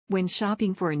When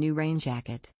shopping for a new rain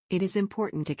jacket, it is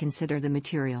important to consider the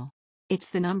material. It's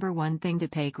the number one thing to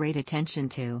pay great attention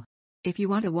to. If you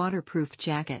want a waterproof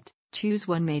jacket, choose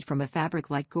one made from a fabric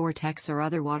like Gore-Tex or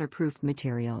other waterproof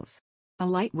materials. A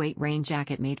lightweight rain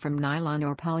jacket made from nylon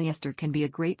or polyester can be a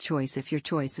great choice if your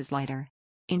choice is lighter.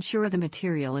 Ensure the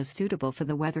material is suitable for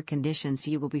the weather conditions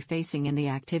you will be facing and the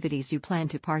activities you plan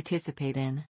to participate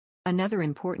in. Another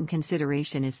important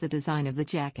consideration is the design of the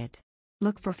jacket.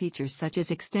 Look for features such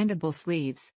as extendable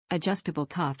sleeves, adjustable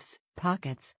cuffs,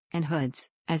 pockets, and hoods,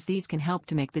 as these can help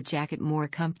to make the jacket more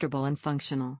comfortable and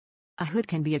functional. A hood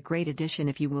can be a great addition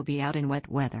if you will be out in wet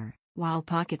weather, while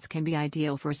pockets can be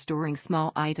ideal for storing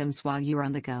small items while you're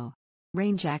on the go.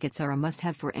 Rain jackets are a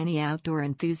must-have for any outdoor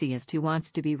enthusiast who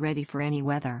wants to be ready for any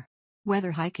weather.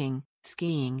 Whether hiking,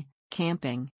 skiing,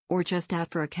 camping, or just out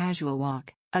for a casual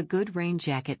walk, a good rain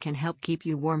jacket can help keep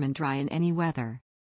you warm and dry in any weather.